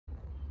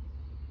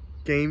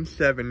Game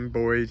 7,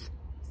 boys.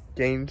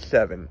 Game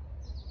 7.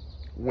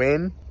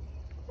 Win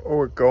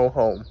or go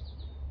home?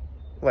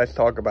 Let's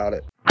talk about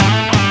it.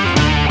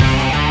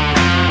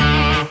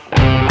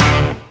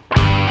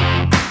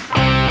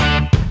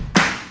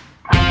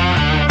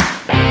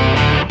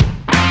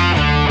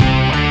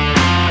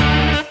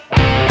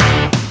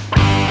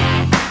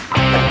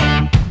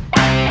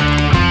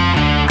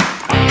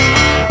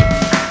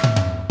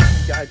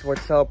 Guys,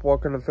 what's up?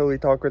 Welcome to Philly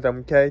Talk with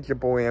MK. It's your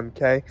boy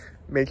MK.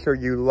 Make sure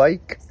you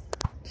like,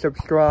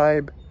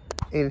 subscribe,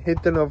 and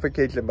hit the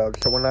notification bell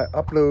so when I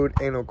upload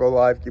and it'll go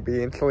live, you'll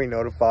be instantly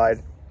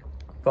notified.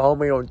 Follow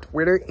me on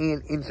Twitter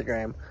and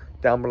Instagram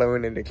down below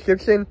in the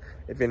description.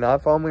 If you're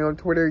not following me on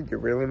Twitter, you're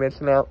really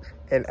missing out.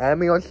 And add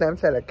me on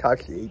Snapchat at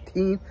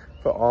Kashi18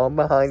 for all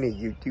behind the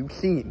YouTube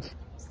scenes.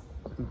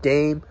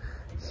 Game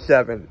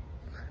 7.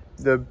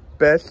 The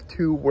best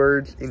 2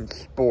 words in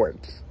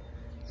sports.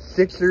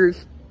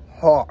 Sixers,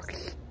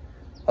 Hawks.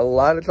 A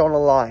lot is on the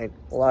line.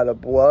 A lot of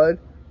blood,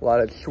 a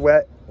lot of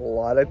sweat, a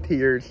lot of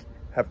tears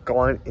have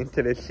gone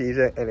into this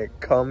season, and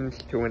it comes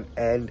to an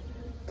end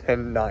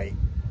tonight.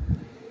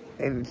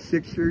 And the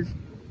Sixers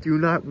do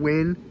not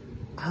win.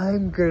 I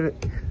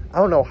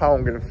don't know how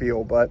I'm gonna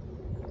feel, but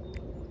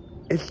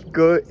it's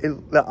good.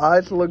 The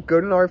odds look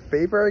good in our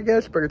favor, I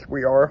guess, because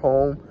we are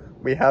home.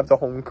 We have the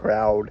home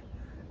crowd,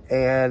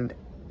 and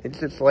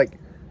it's just like,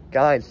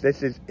 guys,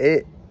 this is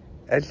it.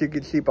 As you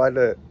can see by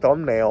the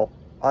thumbnail,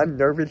 I'm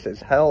nervous as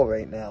hell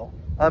right now.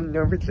 I'm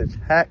nervous as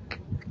heck.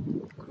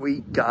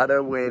 We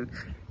gotta win.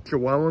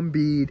 Joel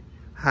Embiid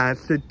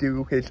has to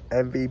do his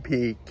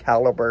MVP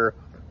caliber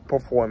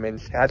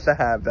performance. Has to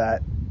have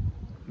that.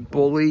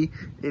 Bully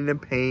in the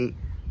paint,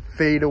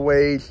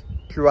 fadeaways,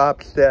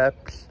 drop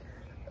steps,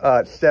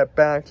 step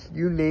backs,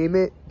 you name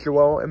it.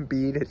 Joel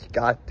Embiid has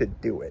got to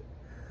do it.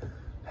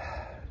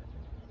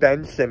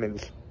 Ben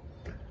Simmons,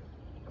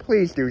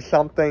 please do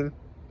something.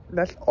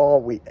 That's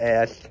all we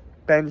ask.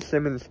 Ben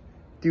Simmons,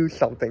 do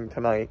something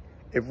tonight.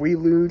 If we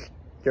lose,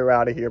 you're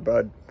out of here,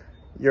 bud.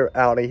 You're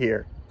out of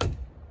here.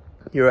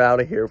 You're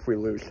out of here if we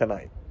lose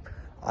tonight.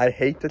 I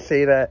hate to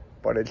say that,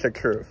 but it's the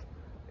truth.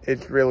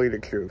 It's really the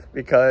truth.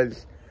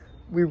 Because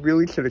we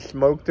really should have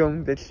smoked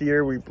them this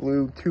year. We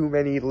blew too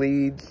many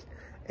leads.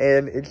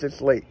 And it's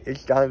just like,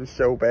 it's gotten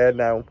so bad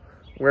now.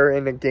 We're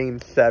in a game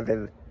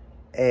 7.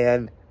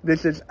 And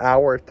this is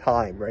our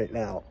time right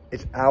now.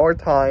 It's our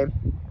time.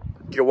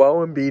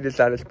 Joel Embiid is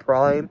at his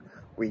prime.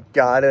 We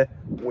gotta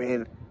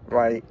win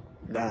right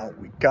now.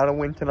 We gotta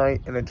win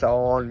tonight, and it's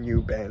all on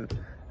you, Ben.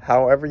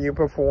 However you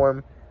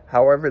perform,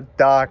 however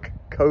Doc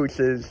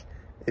coaches,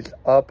 it's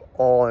up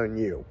on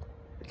you.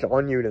 It's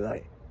on you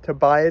tonight.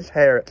 Tobias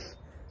Harris,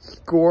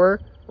 score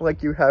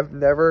like you have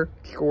never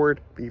scored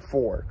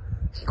before.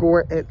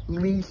 Score at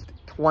least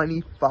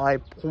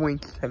 25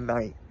 points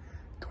tonight.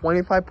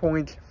 25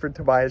 points for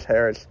Tobias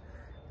Harris.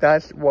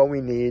 That's what we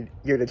need.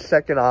 You're the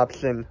second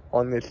option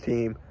on this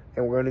team,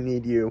 and we're going to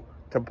need you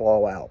to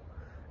ball out.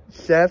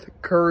 Seth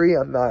Curry,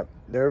 I'm not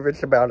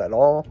nervous about at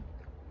all.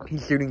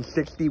 He's shooting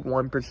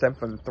 61%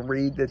 from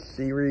 3 this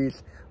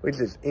series, which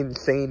is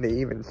insane to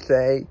even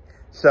say.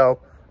 So,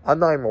 I'm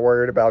not even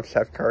worried about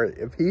Seth Curry.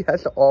 If he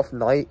has an off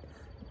night,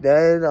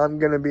 then I'm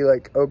going to be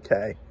like,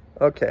 okay,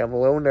 I'm a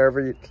little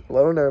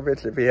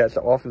nervous if he has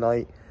an off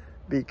night,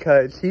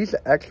 because he's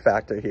the X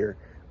factor here.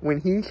 When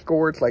he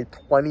scores like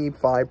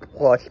 25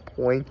 plus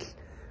points,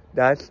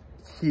 that's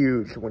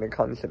huge when it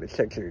comes to the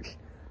Sixers.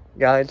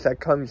 Guys, that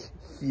comes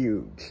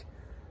huge.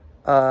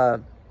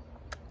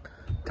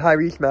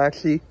 Tyrese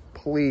Maxey,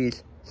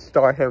 please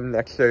start him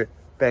next to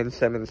Ben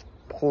Simmons.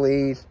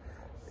 Please.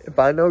 If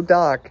I know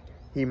Doc,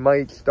 he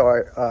might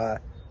start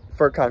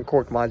Furkan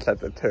Korkmaz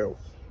at the 2.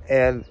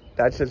 And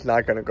that's just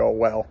not going to go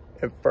well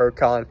if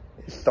Furkan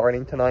is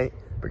starting tonight,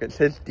 because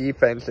his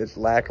defense is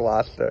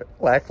lackluster.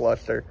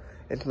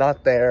 It's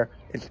not there.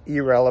 It's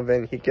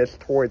irrelevant. He gets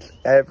towards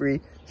every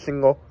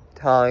single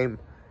time.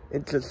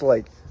 It's just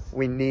like,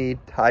 we need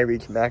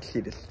Tyrese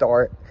Maxey to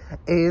start.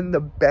 And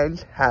the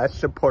bench has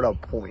to put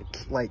up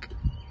points. Like,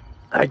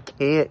 I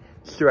can't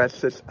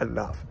stress this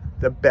enough.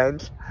 The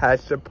bench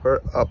has to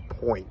put up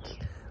points.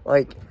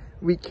 Like,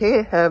 we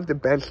can't have the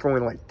bench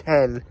scoring like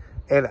 10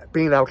 and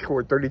being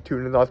outscored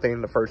 32-0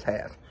 in the first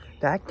half.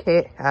 That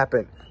can't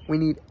happen. We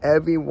need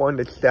everyone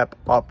to step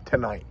up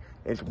tonight.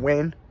 It's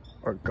win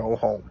or go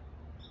home.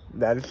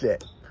 That is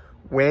it.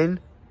 Win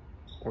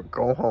or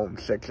go home,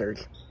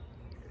 Sixers.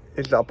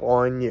 It's up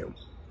on you.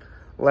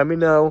 Let me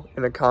know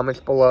in the comments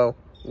below,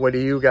 what do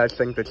you guys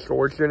think the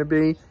score is going to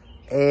be?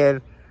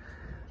 And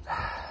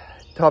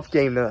tough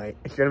game tonight.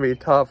 It's going to be a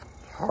tough,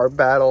 hard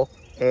battle,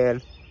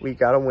 and we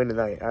got to win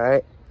tonight,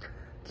 alright?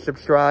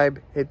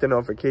 Subscribe, hit the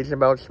notification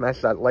bell,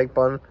 smash that like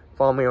button.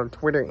 Follow me on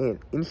Twitter and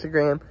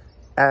Instagram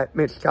at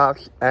Mitch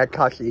Cox, at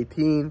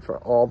Kashi18 for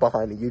all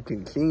behind the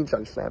YouTube scenes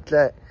on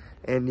Snapchat.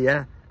 And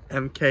yeah,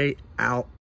 MK out.